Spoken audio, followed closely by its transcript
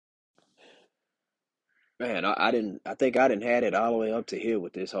Man, I think I didn't had it all the way up to here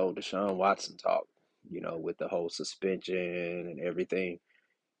with this whole DeShaun Watson talk, with the whole suspension and everything,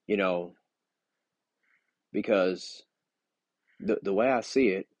 you know, because the way I see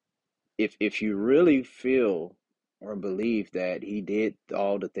it, if you really feel or believe that he did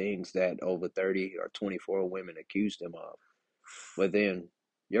all the things that over 30 or 24 women accused him of, well then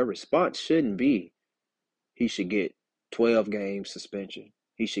your response shouldn't be he should get 12 game suspension.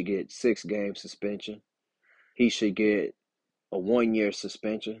 He should get 6 game suspension. He should get a 1 year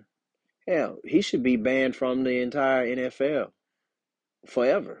suspension. Hell, he should be banned from the entire NFL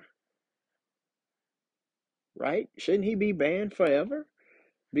forever, right? Shouldn't he be banned forever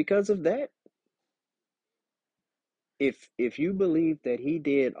because of that? If you believe that he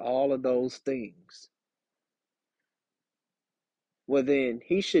did all of those things, well then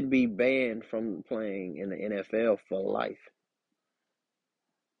he should be banned from playing in the NFL for life.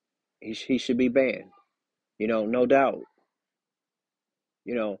 He should be banned, no doubt.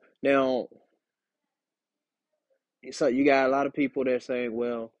 Now, so you got a lot of people that are saying,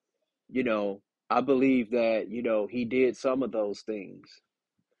 well, you know, I believe that, he did some of those things.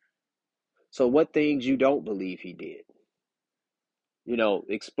 So what things you don't believe he did?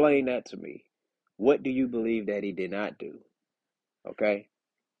 Explain that to me. What do you believe that he did not do? Okay?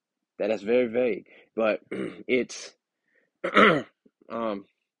 That's very vague. But it's um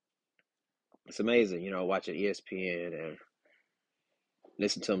it's amazing, watching ESPN and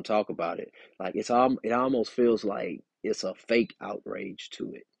listen to him talk about it. Like it almost feels like it's a fake outrage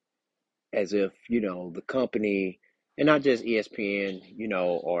to it. As if, the company, and not just ESPN,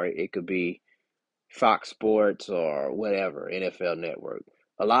 or it could be Fox Sports or whatever, NFL Network.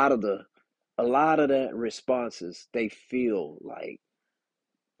 A lot of the a lot of the responses, they feel like,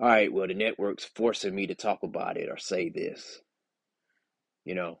 all right, well, the network's forcing me to talk about it or say this,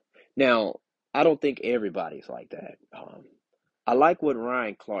 you know. Now, I don't think everybody's like that. I like what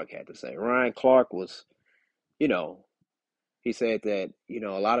Ryan Clark had to say. Ryan Clark was, you know, he said that, a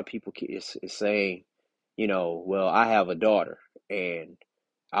lot of people is saying, well, I have a daughter and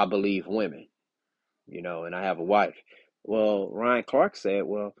I believe women, and I have a wife. Well, Ryan Clark said,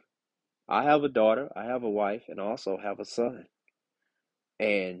 well, I have a daughter, I have a wife, and I also have a son.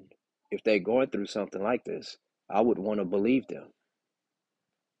 And if they're going through something like this, I would want to believe them.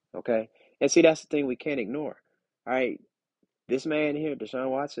 Okay. And see, that's the thing we can't ignore. All right. This man here, DeShaun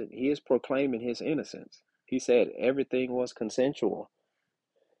Watson, he is proclaiming his innocence. He said everything was consensual.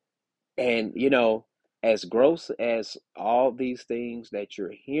 And, as gross as all these things that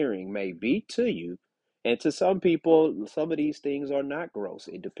you're hearing may be to you, and to some people, some of these things are not gross.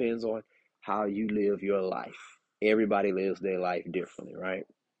 It depends on how you live your life. Everybody lives their life differently, right?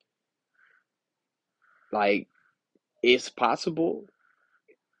 Like, it's possible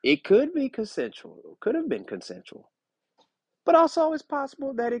it could be consensual, could have been consensual, but also it's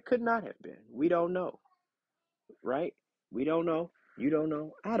possible that it could not have been. We don't know, right? We don't know. You don't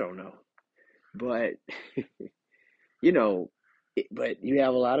know. I don't know. But you know, but you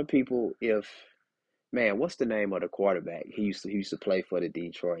have a lot of people. If man, what's the name of the quarterback? He used to play for the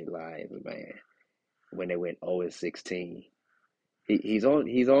Detroit Lions, man. When they went 0-16, he's on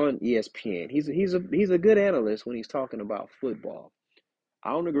ESPN. He's a good analyst when he's talking about football.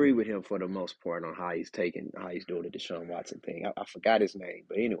 I don't agree with him for the most part on how he's doing the Deshaun Watson thing. I forgot his name,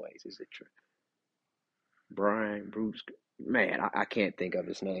 but anyways, is it true? Brian Bruce? Man, I can't think of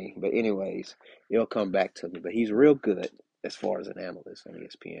his name, but anyways, it'll come back to me. But he's real good as far as an analyst on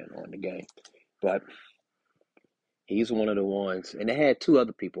ESPN on the game. But he's one of the ones, and they had two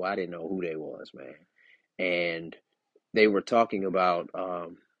other people. I didn't know who they was, man. And they were talking about,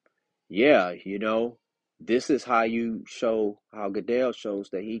 yeah, this is how you show how Goodell shows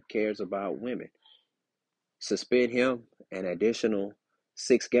that he cares about women. Suspend him an additional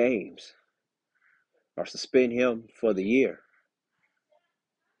 6 games, or suspend him for the year.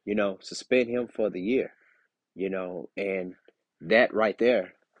 Suspend him for the year. And that right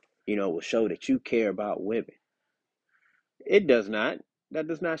there, will show that you care about women. It does not. That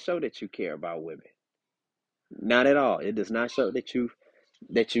does not show that you care about women. Not at all. It does not show that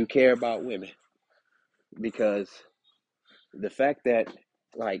you care about women, because the fact that,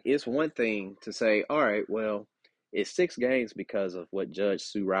 like, it's one thing to say, all right, well, it's 6 games because of what Judge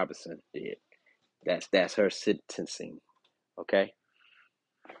Sue Robinson did. That's her sentencing. Okay.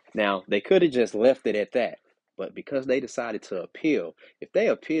 Now they could have just left it at that, but because they decided to appeal, if they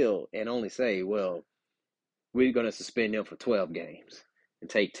appeal and only say, well, we're going to suspend them for 12 games and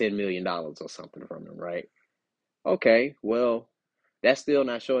take $10 million or something from them, right? Okay, well, That's still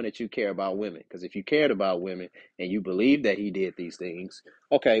not showing that you care about women. Because if you cared about women and you believe that he did these things,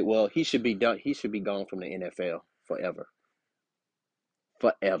 okay, well, he should be done. He should be gone from the NFL forever,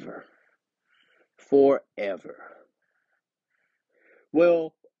 forever, forever.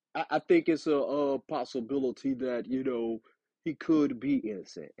 Well, I think it's a possibility that he could be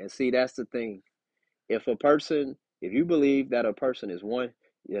innocent. And see, that's the thing. If you believe that a person is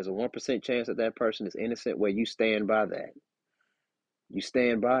there's a 1% chance that that person is innocent. Well, you stand by that. You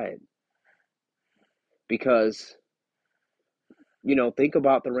stand by it because think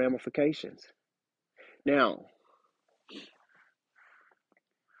about the ramifications. Now,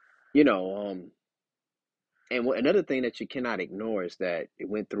 you know, and another thing that you cannot ignore is that it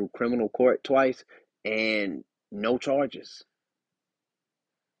went through criminal court twice and no charges.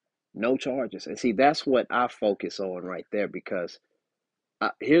 No charges. And see, that's what I focus on right there because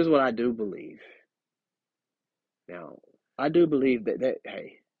here's what I do believe. Now, I do believe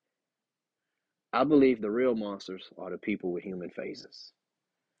hey, I believe the real monsters are the people with human faces,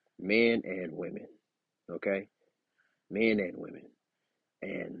 men and women. Okay? Men and women.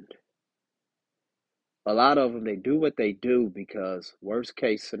 And a lot of them, they do what they do because worst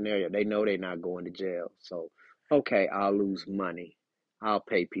case scenario, they know they're not going to jail. So, okay, I'll lose money. I'll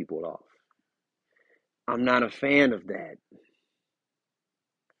pay people off. I'm not a fan of that.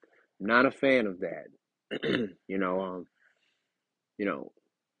 I'm not a fan of that. you know, um, you know,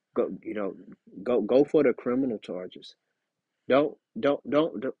 go, go for the criminal charges. Don't.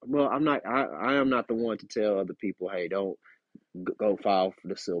 Well, I am not the one to tell other people, hey, don't go file for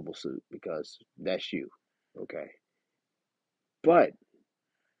the civil suit because that's you. Okay. But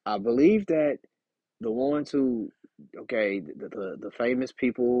I believe that the ones who, okay, the famous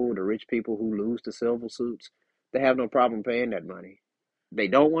people, the rich people who lose the civil suits, they have no problem paying that money. They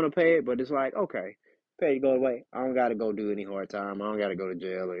don't want to pay it, but it's like, okay, pay it, go away. I don't got to go do any hard time. I don't got to go to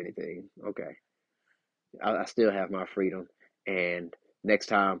jail or anything. Okay, I still have my freedom, and next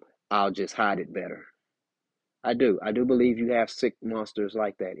time I'll just hide it better. I do. I do believe you have sick monsters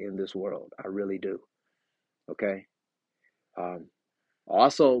like that in this world. I really do. Okay. Um, I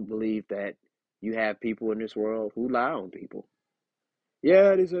also believe that you have people in this world who lie on people.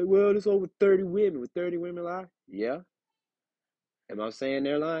 Yeah, they say, well, there's over 30 women. With 30 women lie? Yeah. Am I saying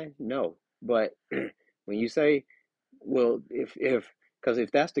they're lying? No. But when you say, well, because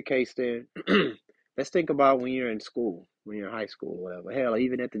if that's the case, then let's think about when you're in school, when you're in high school, or whatever. Hell,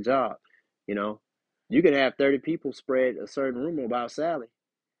 even at the job, you know, you can have 30 people spread a certain rumor about Sally.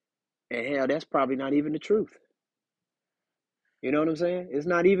 And hell, that's probably not even the truth. You know what I'm saying? It's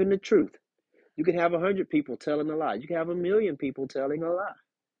not even the truth. You can have 100 people telling a lie. You can have 1,000,000 people telling a lie,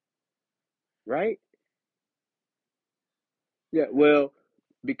 right? Yeah, well,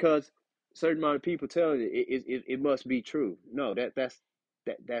 because certain amount of people telling it must be true. No,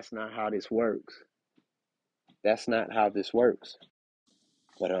 that's not how this works. That's not how this works.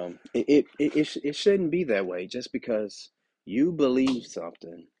 But it shouldn't be that way. Just because you believe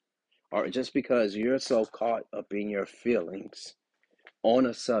something, or just because you're so caught up in your feelings on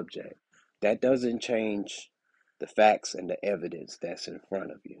a subject, that doesn't change the facts and the evidence that's in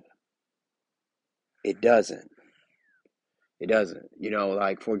front of you. It doesn't. It doesn't.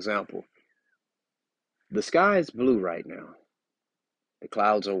 Like for example, the sky is blue right now. The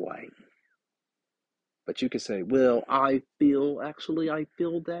clouds are white. But you can say, well, I feel that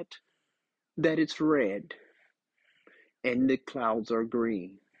it's red and the clouds are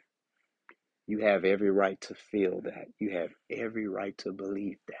green. You have every right to feel that. You have every right to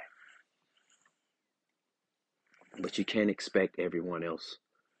believe that. But you can't expect everyone else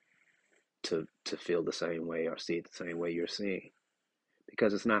to feel the same way or see it the same way you're seeing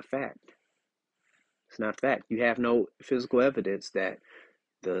because it's not fact. It's not fact. You have no physical evidence that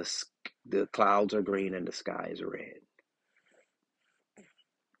the the clouds are green and the sky is red.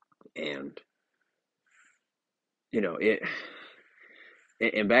 And it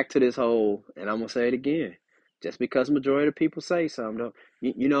and back to this whole, and I'm gonna say it again. Just because majority of people say something, don't,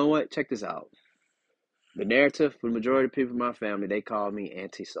 you know what? Check this out. The narrative for the majority of people in my family, they call me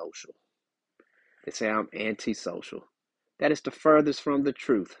antisocial. They say I'm antisocial. That is the furthest from the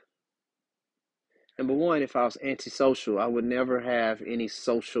truth. Number one, if I was antisocial, I would never have any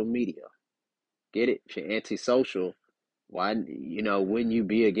social media. Get it? If you're antisocial, why, wouldn't you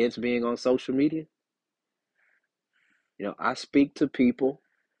be against being on social media? I speak to people.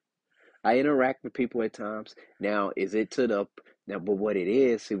 I interact with people at times. Now, is it to the now? But what it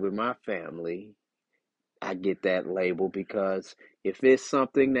is, see, with my family, I get that label because if it's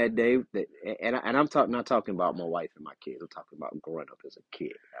something that and I'm not talking about my wife and my kids. I'm talking about growing up as a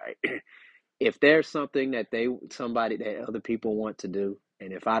kid, right? if there's something that somebody that other people want to do,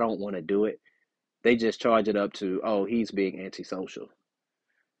 and if I don't want to do it, they just charge it up to, oh, he's being antisocial.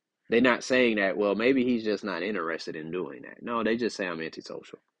 They're not saying that, well, maybe he's just not interested in doing that. No, they just say I'm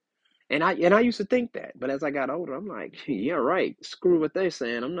antisocial. And I used to think that, but as I got older, I'm like, yeah, right. Screw what they're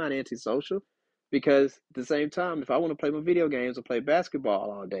saying. I'm not antisocial, because at the same time, if I want to play my video games or play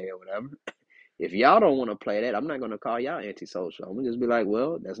basketball all day or whatever, if y'all don't want to play that, I'm not going to call y'all antisocial. I'm gonna just be like,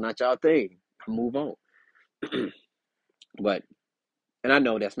 well, that's not y'all thing. Move on. But and I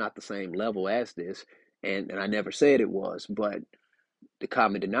know that's not the same level as this, and I never said it was, but the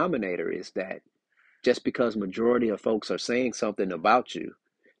common denominator is that just because majority of folks are saying something about you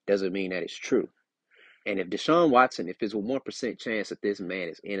doesn't mean that it's true. And if DeShaun Watson, if there's a 1% chance that this man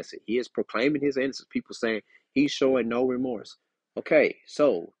is innocent, he is proclaiming his innocence. People saying he's showing no remorse. Okay,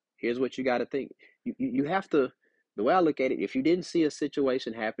 so here's what you got to think. You have to, the way I look at it, if you didn't see a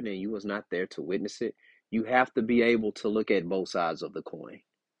situation happen and you was not there to witness it, you have to be able to look at both sides of the coin.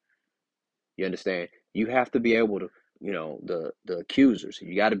 You understand? You have to be able to, the accusers.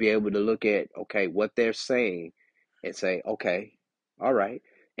 You got to be able to look at, okay, what they're saying and say, okay, all right.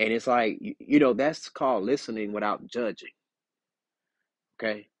 And it's like, that's called listening without judging.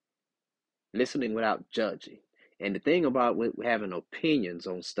 Okay? Listening without judging. And the thing about with having opinions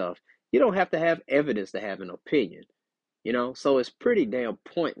on stuff, you don't have to have evidence to have an opinion. So it's pretty damn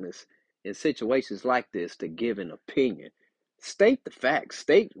pointless in situations like this to give an opinion. State the facts.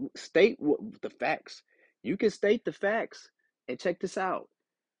 State the facts. You can state the facts and check this out.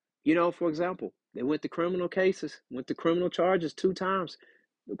 For example, they went to criminal cases, went to criminal charges 2 times,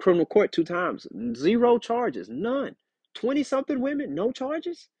 criminal court 2 times, 0 charges, none. 20 something women, no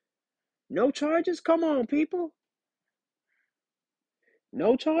charges, no charges. Come on, people,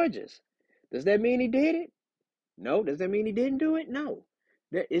 no charges. Does that mean he did it? No. Does that mean he didn't do it? No.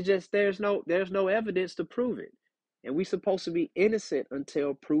 It's just there's no evidence to prove it, and we're supposed to be innocent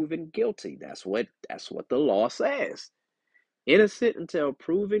until proven guilty. That's what the law says. Innocent until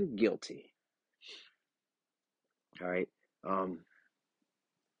proven guilty. All right. Um.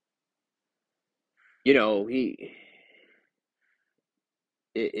 He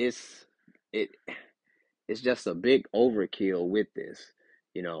it's it it's just a big overkill with this.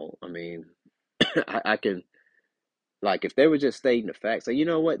 I mean, I can, like, if they were just stating the facts, say, you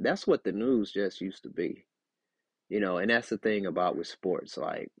know what, that's what the news just used to be. And that's the thing about with sports.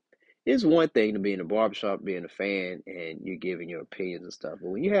 Like, it's one thing to be in the barbershop, being a fan, and you're giving your opinions and stuff.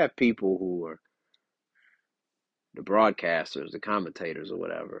 But when you have people who are the broadcasters, the commentators, or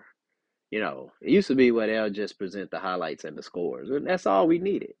whatever, it used to be where they'll just present the highlights and the scores, and that's all we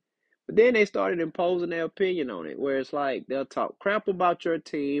needed. But then they started imposing their opinion on it, where it's like they'll talk crap about your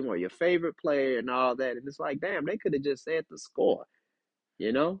team or your favorite player and all that, and it's like, damn, they could have just said the score,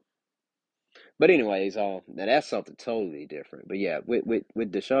 you know. But anyways, now that's something totally different. But yeah, with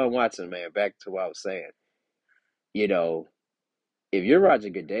DeShaun Watson, man, back to what I was saying, you know, if you're Roger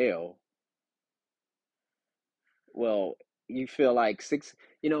Goodell, well, you feel like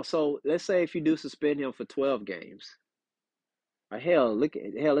so let's say if you do suspend him for 12 games, or hell,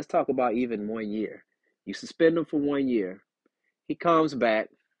 let's talk about even 1 year. You suspend him for 1 year, he comes back.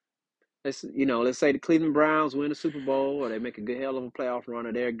 Let's say the Cleveland Browns win the Super Bowl, or they make a good hell of a playoff run,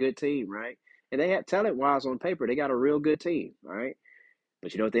 or they're a good team, right? And they have talent wise on paper, they got a real good team, all right?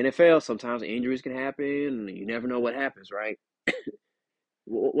 But with the NFL, sometimes injuries can happen, and you never know what happens, right?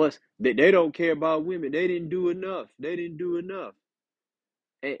 They don't care about women. They didn't do enough. They didn't do enough.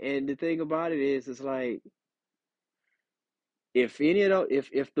 And the thing about it is, it's like, if any of those,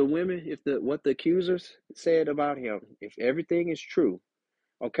 if the women, if the what the accusers said about him, if everything is true,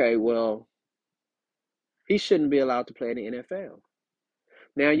 okay, well, he shouldn't be allowed to play in the NFL.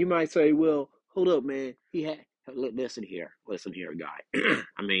 Now you might say, well, hold up, man. Listen here, guy.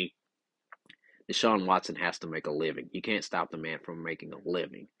 I mean, Deshaun Watson has to make a living. You can't stop the man from making a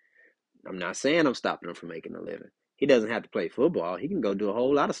living. I'm not saying I'm stopping him from making a living. He doesn't have to play football. He can go do a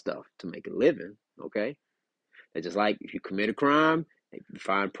whole lot of stuff to make a living. Okay, it's just like if you commit a crime, they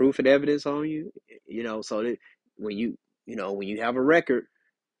find proof and evidence on you. So that when you have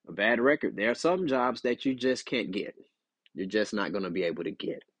a bad record, there are some jobs that you just can't get. You're just not going to be able to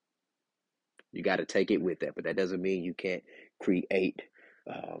get. You got to take it with that, but that doesn't mean you can't create.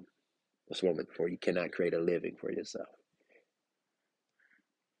 What's wrong before you cannot create a living for yourself.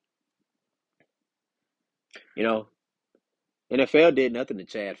 You know, NFL did nothing to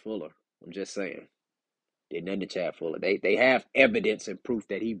Chad Fuller. I'm just saying, did nothing to Chad Fuller. They have evidence and proof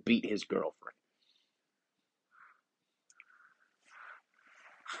that he beat his girlfriend,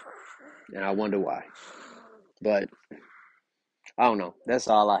 and I wonder why. But I don't know. That's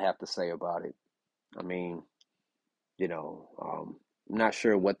all I have to say about it. I mean, I'm not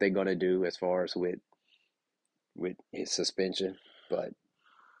sure what they're gonna do as far as with his suspension, but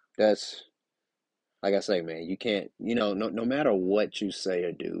that's like I say, man. You can't, no matter what you say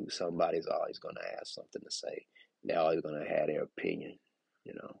or do, somebody's always gonna have something to say. They're always gonna have their opinion,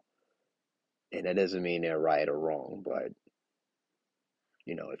 you know, and that doesn't mean they're right or wrong, but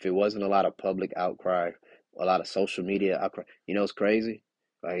if it wasn't a lot of public outcry, a lot of social media outcry, it's crazy.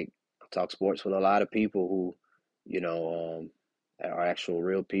 Like I talk sports with a lot of people who, are actual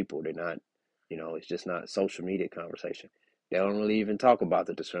real people. They're not, it's just not social media conversation. They don't really even talk about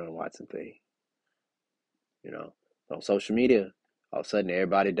the DeShaun Watson thing. You know, on social media, all of a sudden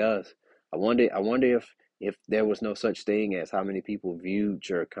everybody does. I wonder if there was no such thing as how many people viewed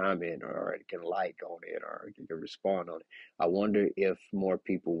your comment or can like on it or can respond on it. I wonder if more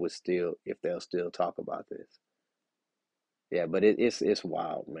people would still, if they'll still talk about this. Yeah, but it's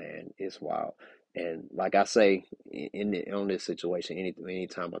wild, man. It's wild. And like I say, on this situation,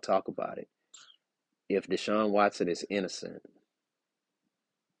 anytime I talk about it, if Deshaun Watson is innocent,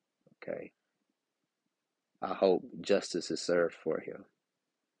 okay, I hope justice is served for him.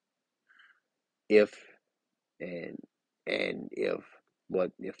 If and if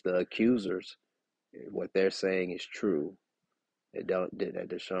if the accusers, what they're saying is true, that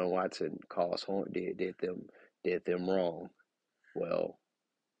Deshaun Watson caused harm, did them wrong, well,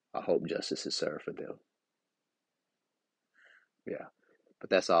 I hope justice is served for them. Yeah, but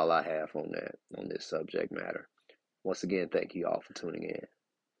that's all I have on this subject matter. Once again, thank you all for tuning in.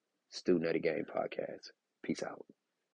 Student of the Game podcast. Peace out.